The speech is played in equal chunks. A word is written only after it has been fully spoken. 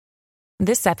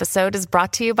This episode is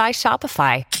brought to you by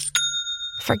Shopify.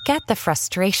 Forget the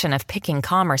frustration of picking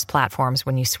commerce platforms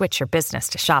when you switch your business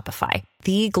to Shopify,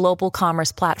 the global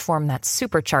commerce platform that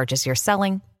supercharges your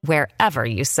selling wherever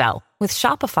you sell. With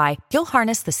Shopify, you'll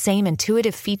harness the same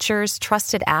intuitive features,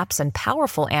 trusted apps, and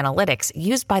powerful analytics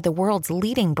used by the world's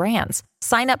leading brands.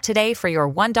 Sign up today for your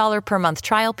 $1 per month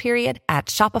trial period at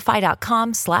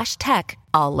shopify.com/tech,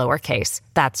 all lowercase.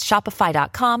 That's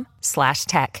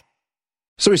shopify.com/tech.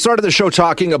 So we started the show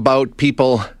talking about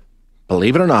people,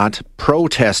 believe it or not,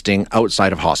 protesting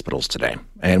outside of hospitals today.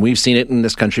 And we've seen it in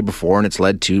this country before, and it's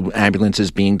led to ambulances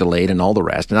being delayed and all the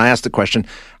rest. And I asked the question,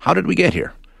 how did we get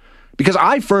here? Because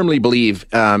I firmly believe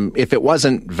if it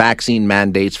wasn't vaccine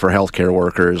mandates for healthcare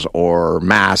workers or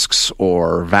masks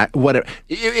or whatever,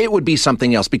 it would be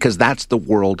something else, because that's the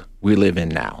world we live in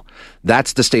now.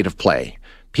 That's the state of play.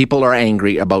 People are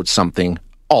angry about something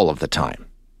all of the time.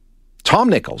 Tom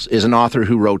Nichols is an author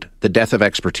who wrote The Death of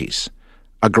Expertise,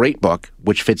 a great book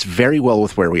which fits very well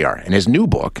with where we are. And his new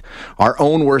book, Our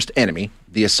Own Worst Enemy,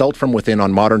 The Assault from Within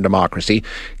on Modern Democracy,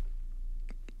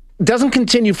 doesn't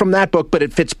continue from that book, but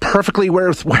it fits perfectly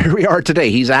where we are today.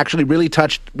 He's actually really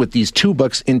touched with these two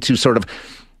books into sort of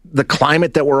the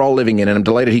climate that we're all living in, and I'm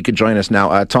delighted he could join us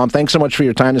now. Tom, thanks so much for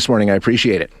your time this morning. I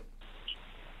appreciate it.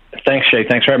 Thanks, Shay.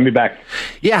 Thanks for having me back.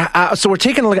 Yeah, so we're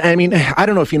taking a look. I mean, I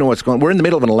don't know if you know what's going on. We're in the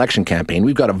middle of an election campaign.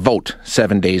 We've got a vote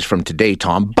 7 days from today,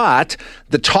 Tom. But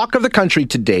the talk of the country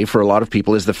today for a lot of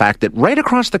people is the fact that right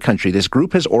across the country, this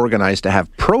group has organized to have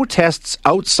protests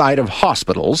outside of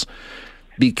hospitals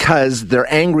because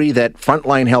they're angry that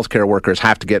frontline healthcare workers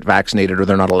have to get vaccinated or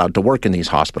they're not allowed to work in these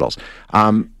hospitals.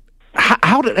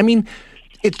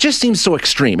 It just seems so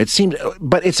extreme.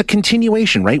 But it's a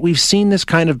continuation, right? We've seen this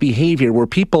kind of behavior where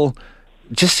people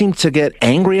just seem to get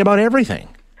angry about everything.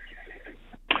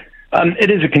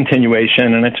 It is a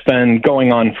continuation, and it's been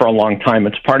going on for a long time.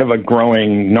 It's part of a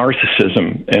growing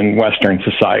narcissism in Western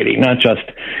society, not just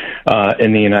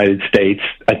in the United States.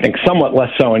 I think somewhat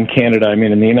less so in Canada. I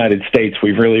mean, in the United States,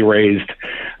 we've really raised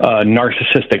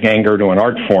narcissistic anger to an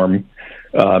art form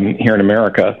here in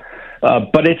America.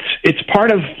 But it's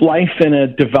part of life in a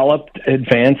developed,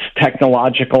 advanced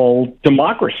technological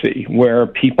democracy where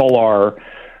people are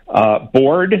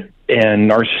bored and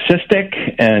narcissistic,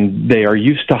 and they are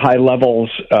used to high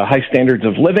standards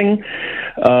of living,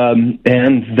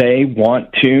 and they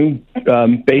want to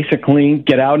basically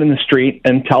get out in the street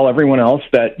and tell everyone else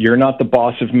that you're not the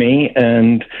boss of me,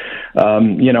 and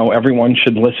everyone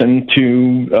should listen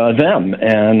to them.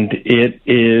 And it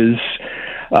is.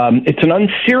 It's an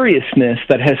unseriousness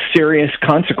that has serious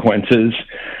consequences,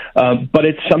 but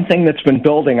it's something that's been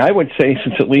building, I would say,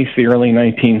 since at least the early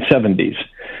 1970s.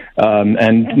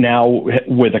 And now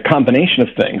with a combination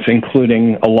of things,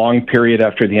 including a long period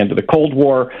after the end of the Cold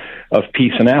War of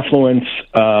peace and affluence,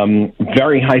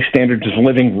 very high standards of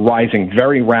living rising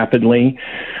very rapidly,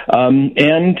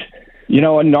 and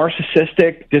a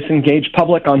narcissistic, disengaged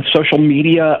public on social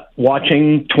media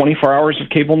watching 24 hours of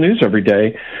cable news every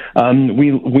day.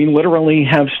 We literally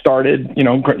have started,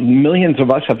 millions of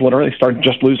us have literally started to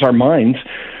just lose our minds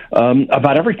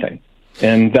about everything.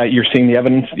 And that you're seeing the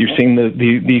evidence, you're seeing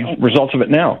the results of it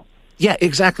now. Yeah,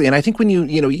 exactly. And I think when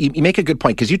you make a good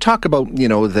point, because you talk about,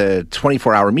 the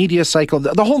 24-hour media cycle,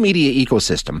 the whole media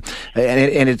ecosystem,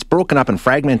 and it's broken up and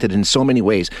fragmented in so many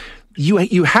ways.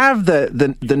 You have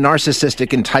the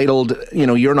narcissistic, entitled,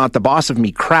 you're not the boss of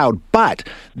me crowd, but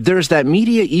there's that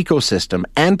media ecosystem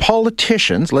and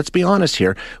politicians, let's be honest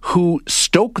here, who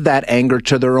stoke that anger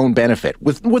to their own benefit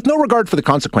with no regard for the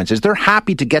consequences. They're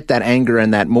happy to get that anger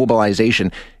and that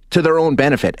mobilization to their own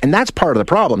benefit. And that's part of the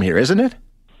problem here, isn't it?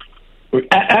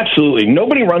 Absolutely.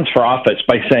 Nobody runs for office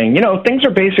by saying, things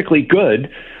are basically good.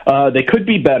 They could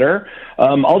be better.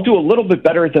 I'll do a little bit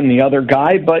better than the other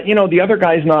guy, but, the other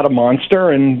guy's not a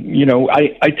monster. And,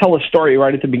 I tell a story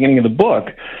right at the beginning of the book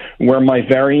where my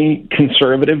very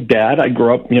conservative dad, I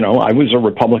grew up, I was a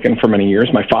Republican for many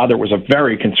years. My father was a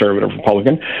very conservative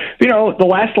Republican. The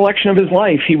last election of his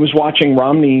life, he was watching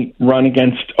Romney run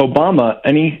against Obama,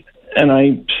 and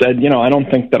I said, I don't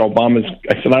think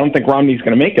Romney's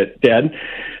going to make it, Dad.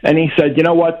 And he said, you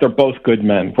know what? They're both good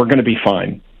men. We're going to be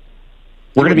fine.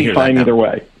 We're going to be fine either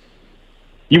way.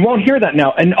 You won't hear that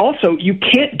now. And also, you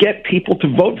can't get people to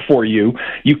vote for you.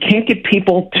 You can't get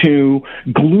people to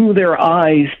glue their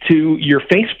eyes to your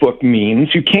Facebook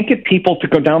memes. You can't get people to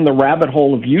go down the rabbit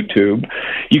hole of YouTube.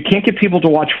 You can't get people to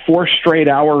watch 4 straight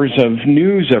hours of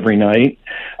news every night.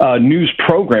 news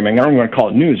programming. I don't want to call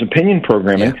it news, opinion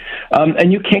programming. Yeah.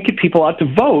 And you can't get people out to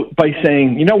vote by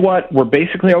saying, you know what, we're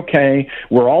basically okay.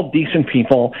 We're all decent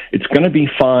people. It's going to be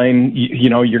fine. You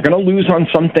know, you're going to lose on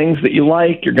some things that you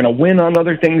like. You're going to win on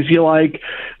other things you like.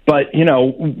 But, you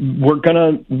know, we're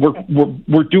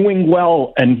doing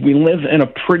well, and we live in a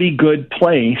pretty good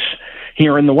place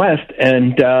here in the West,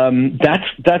 and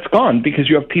that's gone because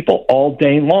you have people all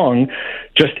day long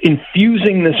just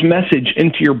infusing this message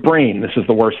into your brain. This is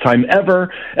the worst time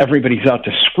ever. Everybody's out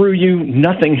to screw you.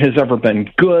 Nothing has ever been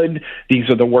good. These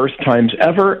are the worst times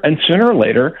ever. And sooner or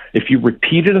later, if you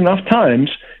repeat it enough times,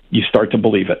 you start to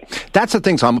believe it. That's the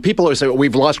thing, Tom. People always say, well,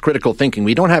 we've lost critical thinking.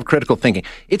 We don't have critical thinking.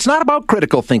 It's not about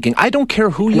critical thinking. I don't care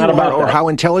who you are or how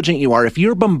intelligent you are. If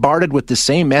you're bombarded with the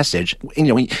same message, you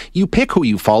know, you pick who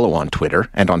you follow on Twitter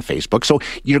and on Facebook. So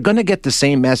you're going to get the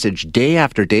same message day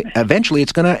after day. Eventually,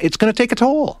 it's going to take a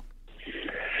toll.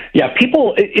 Yeah,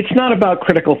 it's not about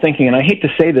critical thinking, and I hate to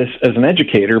say this as an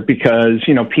educator because,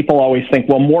 you know, people always think,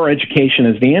 well, more education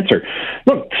is the answer.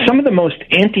 Look, some of the most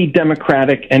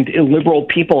anti-democratic and illiberal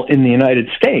people in the United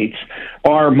States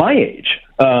are my age.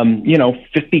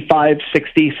 55,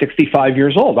 60, 65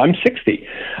 years old. I'm 60.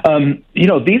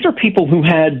 These are people who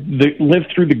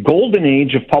lived through the golden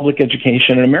age of public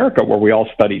education in America, where we all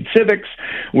studied civics,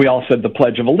 we all said the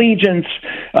Pledge of Allegiance,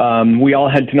 we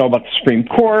all had to know about the Supreme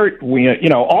Court,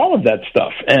 all of that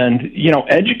stuff. And,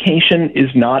 education is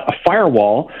not a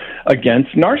firewall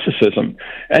against narcissism.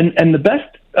 And the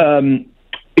best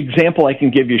example I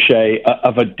can give you, Shay,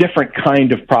 of a different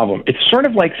kind of problem. It's sort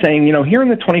of like saying, here in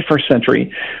the 21st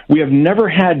century, we have never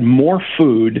had more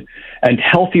food and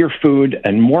healthier food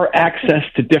and more access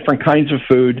to different kinds of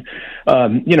food.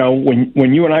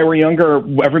 When you and I were younger,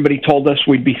 everybody told us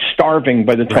we'd be starving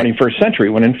by the 21st century,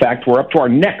 when in fact we're up to our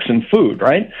necks in food,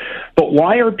 right? But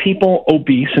why are people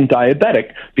obese and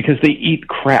diabetic? Because they eat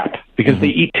crap, because they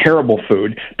eat terrible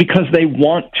food, because they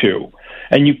want to.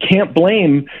 And you can't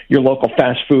blame your local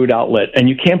fast food outlet, and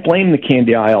you can't blame the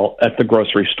candy aisle at the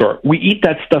grocery store. We eat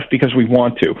that stuff because we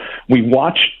want to. We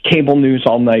watch cable news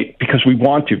all night because we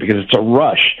want to, because it's a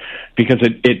rush, because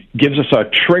it gives us a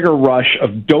trigger rush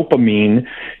of dopamine,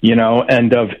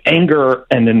 and of anger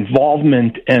and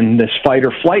involvement and this fight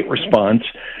or flight response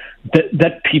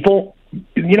that people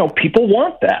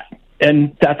want that.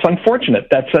 And that's unfortunate.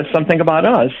 That says something about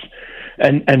us.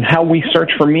 And how we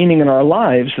search for meaning in our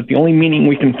lives, that the only meaning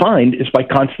we can find is by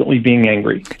constantly being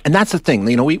angry. And that's the thing.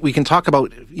 We can talk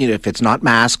about, if it's not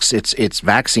masks, it's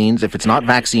vaccines. If it's not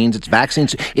vaccines, it's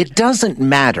vaccines. It doesn't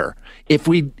matter. If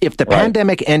the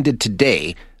pandemic ended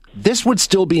today, this would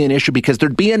still be an issue because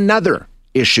there'd be another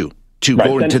issue to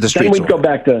go into the streets.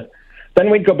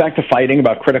 Then we'd go back to fighting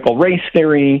about critical race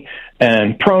theory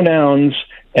and pronouns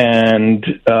and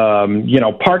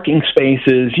parking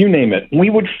spaces, you name it. We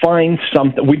would find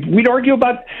something. We'd argue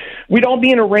about. We'd all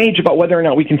be in a rage about whether or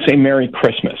not we can say Merry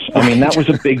Christmas. I mean, that was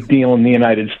a big deal in the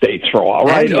United States for a while,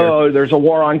 right? Oh, there's a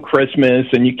war on Christmas,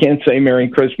 and you can't say Merry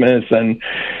Christmas. And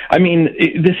I mean,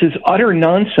 this is utter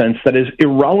nonsense that is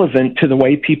irrelevant to the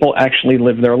way people actually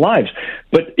live their lives.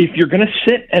 But if you're going to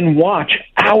sit and watch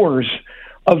hours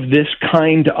of this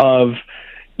kind of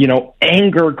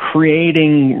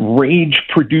anger-creating,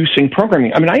 rage-producing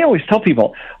programming. I mean, I always tell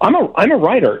people, I'm a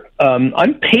writer.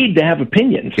 I'm paid to have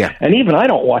opinions, and even I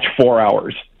don't watch 4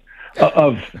 hours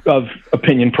of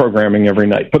opinion programming every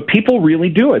night. But people really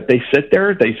do it. They sit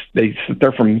there. They sit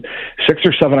there from 6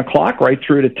 or 7 o'clock right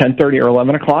through to 10:30 or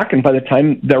 11 o'clock, and by the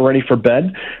time they're ready for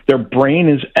bed, their brain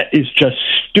is just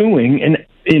stewing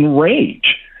in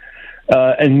rage.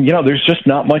 There's just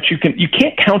not much you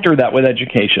can't counter that with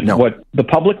education. No. What the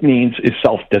public needs is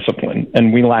self-discipline,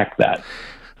 and we lack that.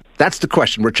 That's the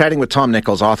question. We're chatting with Tom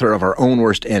Nichols, author of Our Own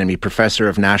Worst Enemy, professor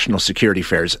of national security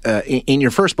affairs. In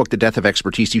your first book, The Death of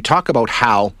Expertise, you talk about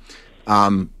how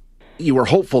you were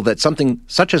hopeful that something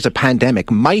such as a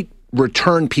pandemic might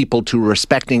return people to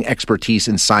respecting expertise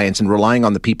in science and relying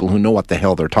on the people who know what the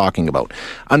hell they're talking about.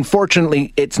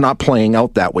 Unfortunately, it's not playing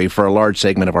out that way for a large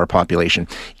segment of our population.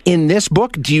 In this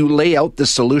book, do you lay out the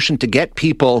solution to get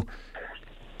people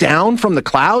down from the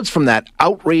clouds, from that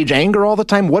outrage, anger all the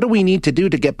time? What do we need to do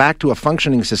to get back to a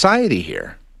functioning society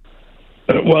here?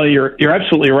 Well, you're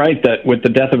absolutely right that with the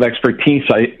death of expertise,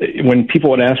 when people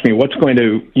would ask me what's going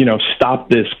to, stop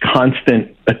this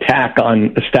constant attack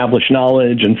on established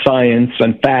knowledge and science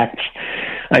and facts,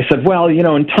 I said, well,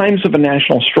 in times of a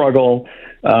national struggle,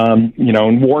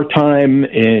 in wartime,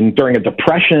 during a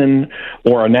depression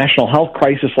or a national health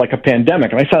crisis like a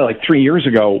pandemic, and I said it like 3 years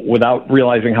ago without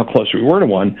realizing how close we were to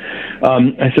one,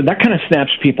 I said that kind of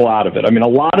snaps people out of it. I mean, a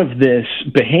lot of this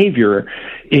behavior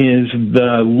is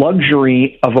the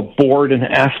luxury of a bored and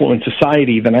affluent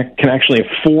society that can actually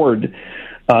afford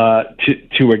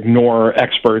to ignore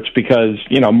experts because,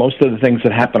 most of the things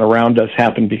that happen around us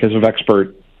happen because of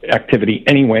expert activity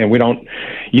anyway, and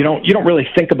you don't really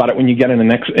think about it when you get in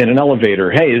an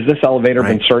elevator. Hey, is this elevator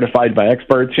been certified by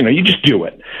experts? You just do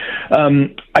it.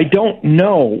 I don't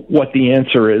know what the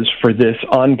answer is for this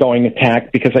ongoing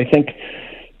attack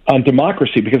on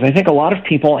democracy, because I think a lot of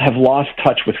people have lost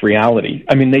touch with reality.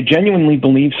 I mean, they genuinely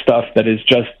believe stuff that is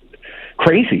just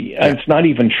crazy. Yeah. It's not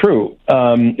even true.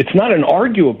 It's not an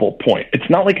arguable point. It's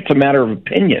not like it's a matter of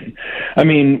opinion. I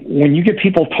mean, when you get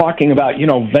people talking about,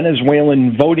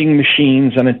 Venezuelan voting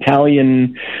machines and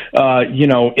Italian,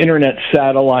 internet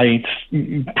satellites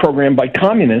programmed by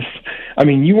communists, I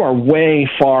mean, you are way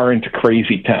far into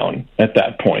crazy town at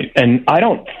that point. And I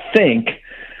don't think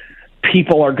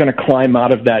people are going to climb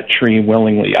out of that tree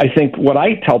willingly. I think what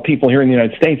I tell people here in the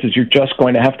United States is you're just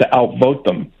going to have to outvote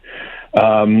them.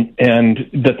 And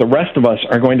that the rest of us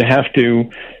are going to have to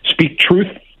speak truth,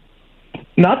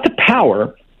 not to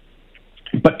power,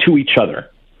 but to each other.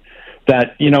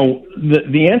 That,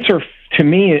 the answer to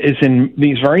me is in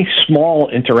these very small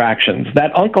interactions.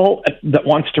 That uncle that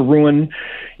wants to ruin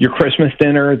your Christmas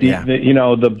dinner,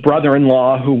 the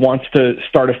brother-in-law who wants to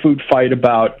start a food fight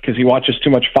because he watches too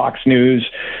much Fox News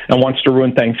and wants to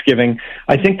ruin Thanksgiving.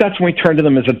 I think that's when we turn to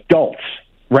them as adults.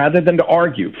 Rather than to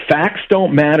argue, facts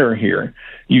don't matter here.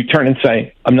 You turn and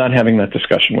say, I'm not having that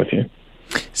discussion with you.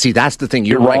 See, that's the thing.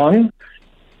 You're wrong. Right.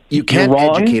 You can't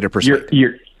educate or persuade.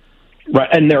 You're right.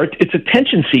 And it's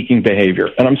attention-seeking behavior.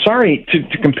 And I'm sorry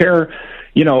to compare,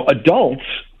 adults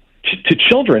to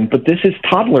children, but this is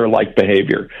toddler-like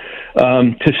behavior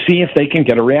to see if they can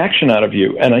get a reaction out of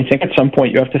you. And I think at some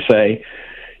point you have to say,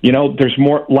 there's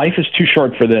more. Life is too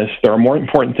short for this. There are more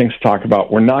important things to talk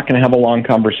about. We're not going to have a long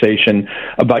conversation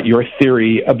about your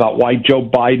theory about why Joe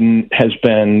Biden has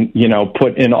been,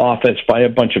 put in office by a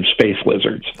bunch of space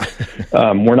lizards.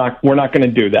 We're not going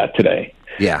to do that today.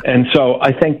 Yeah. And so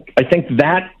I think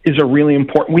that is a really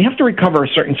important. We have to recover a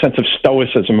certain sense of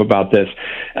stoicism about this.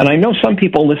 And I know some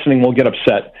people listening will get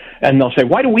upset and they'll say,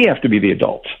 "Why do we have to be the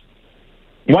adults?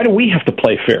 Why do we have to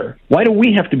play fair? Why do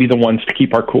we have to be the ones to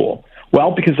keep our cool?"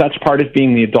 Well, because that's part of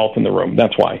being the adult in the room.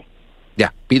 That's why. Yeah,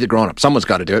 be the grown-up. Someone's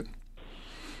got to do it.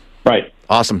 Right.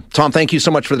 Awesome. Tom, thank you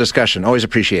so much for the discussion. Always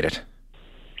appreciate it.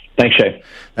 Thanks, Shay.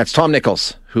 That's Tom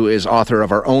Nichols, who is author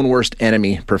of Our Own Worst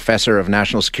Enemy, professor of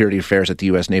national security affairs at the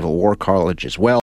U.S. Naval War College as well.